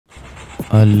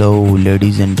Hello,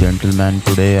 ladies and gentlemen.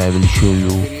 Today I will show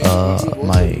you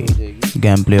my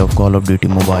gameplay of Call of Duty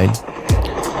Mobile.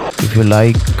 If you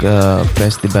like,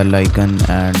 press the bell icon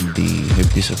and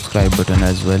hit the subscribe button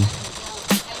as well.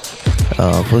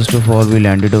 First of all, we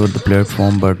landed over the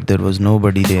platform, but there was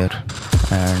nobody there,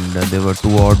 and there were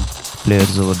two odd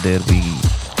players over there. We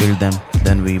killed them,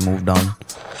 then we moved on.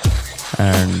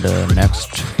 And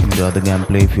next, enjoy the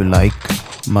gameplay. If you like,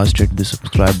 must hit the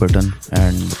subscribe button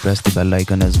and press the bell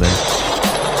icon as well.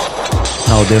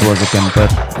 Now there was a camper,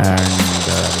 and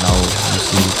now you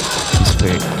see his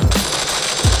fate.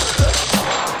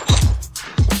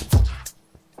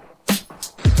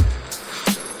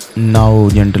 Now,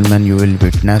 gentlemen, you will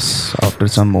witness after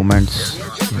some moments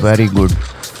very good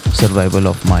survival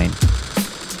of mine.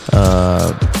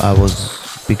 I was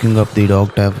picking up the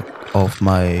dog tag of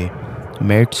my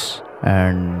mates,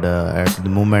 and at the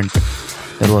moment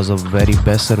there was a very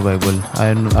best survival.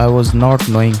 I was not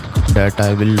knowing that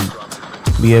I will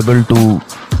be able to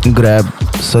grab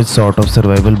such sort of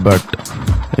survival, but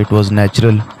it was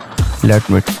natural. Let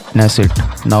me witness it.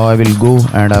 Now I will go,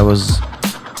 and I was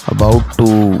about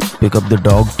to pick up the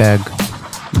dog tag,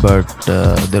 but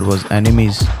there was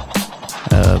enemies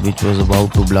which was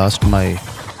about to blast my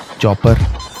chopper,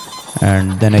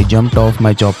 and then I jumped off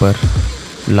my chopper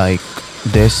like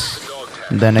this.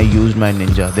 Then I used my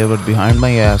ninja. They were behind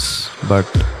my ass, but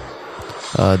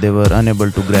they were unable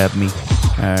to grab me,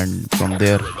 and from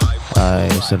there I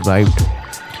survived.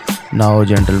 Now,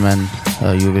 gentlemen,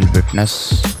 you will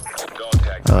witness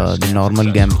the normal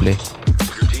gameplay.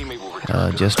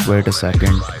 Just wait a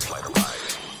second.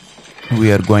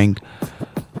 We are going to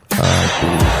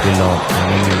kill our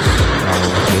enemies. Now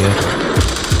here,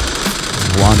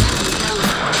 one.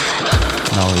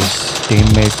 Now his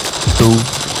teammate, two.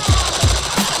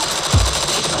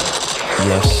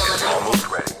 Yes,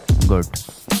 good.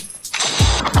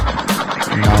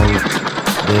 Now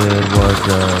there was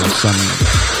some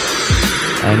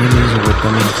enemies who were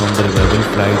coming from the revival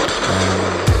flight, and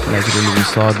naturally we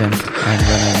saw them. And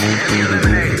when I moved to the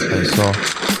roof, I saw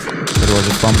there was a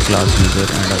pump class user,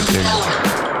 and I killed him.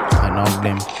 I knocked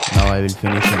him. Now I will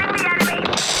finish him.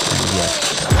 And yes,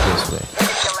 this way.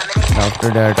 After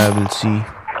that, I will see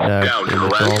that in the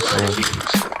top of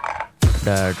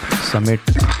that summit,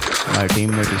 my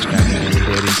teammate is standing, and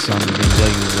there is some ninja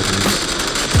user who is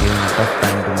giving a tough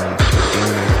time to my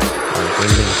teammate. I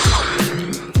killed him.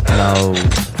 Now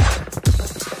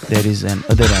there is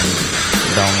another enemy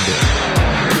down there.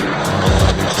 I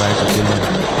will try to kill him,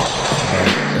 but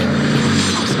he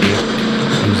escaped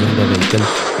using the vehicle.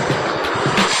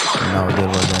 Now there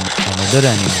was another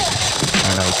enemy,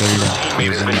 and I killed him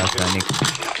using my panic.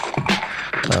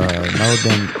 Now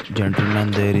then, gentlemen,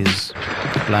 there is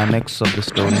the climax of the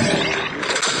story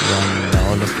when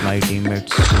all of my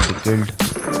teammates will be killed,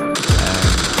 and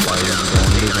I am the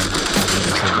only one who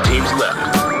will survive. Teams left,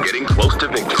 getting close to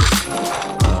victory.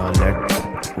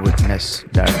 Let's witness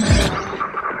that.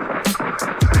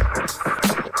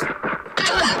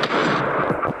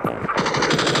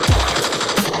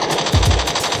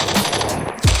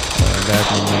 That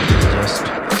moment is just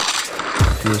a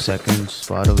few seconds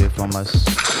far away from us.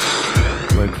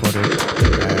 Wait for it, and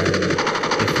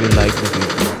if you like the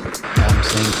video, I'm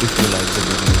saying if you like the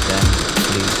video, then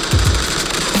please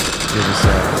give us a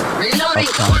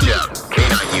thumbs up.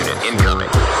 K9 unit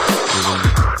incoming. You will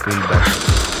feel better.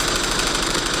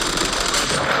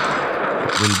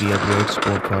 It will be a great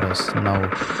sport for us. Now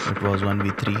it was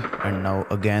 1v3, and now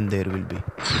again there will be.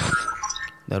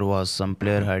 There was some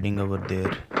player hiding over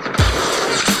there.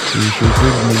 He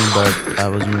shooted me, but I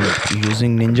was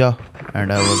using ninja,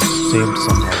 and I was saved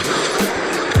somehow.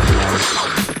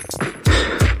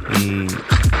 He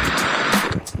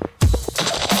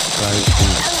tried to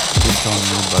push on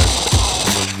me, but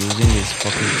he was using his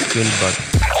fucking skill, but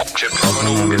Chip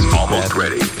terminal is almost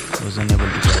ready. was unable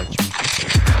to catch me.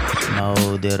 Now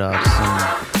there are some,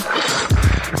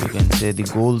 you can say, the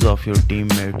goals of your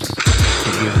teammates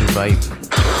to give revive. So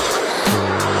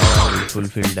now I will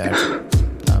fulfill that.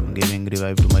 I'm giving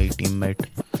revive to my teammate,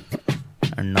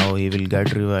 and now he will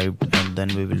get revived, and then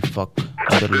we will fuck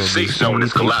other The safe lobbies. zone Only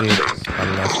is 3 collapsing. players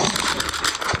are left.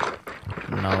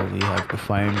 Now we have to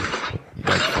find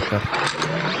that fucker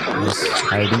who is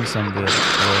hiding somewhere,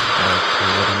 or that we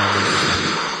were unable to find.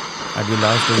 At the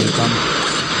last he will come,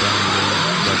 then he will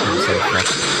get himself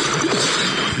fucked.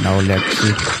 Now let's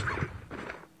see.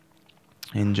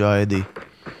 Enjoy the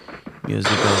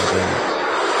music as well.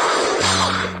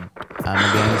 I'm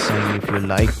again saying, if you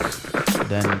like,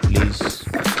 then please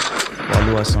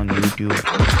follow us on YouTube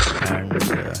and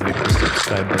hit the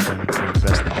subscribe button and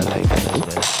press the bell icon as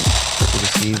well.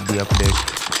 receive the update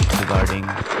regarding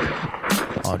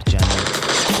our channel.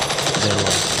 There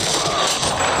was.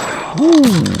 Woo!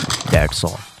 That's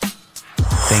all.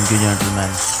 Thank you,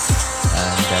 gentlemen.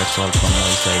 And that's all from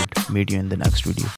my side. Meet you in the next video.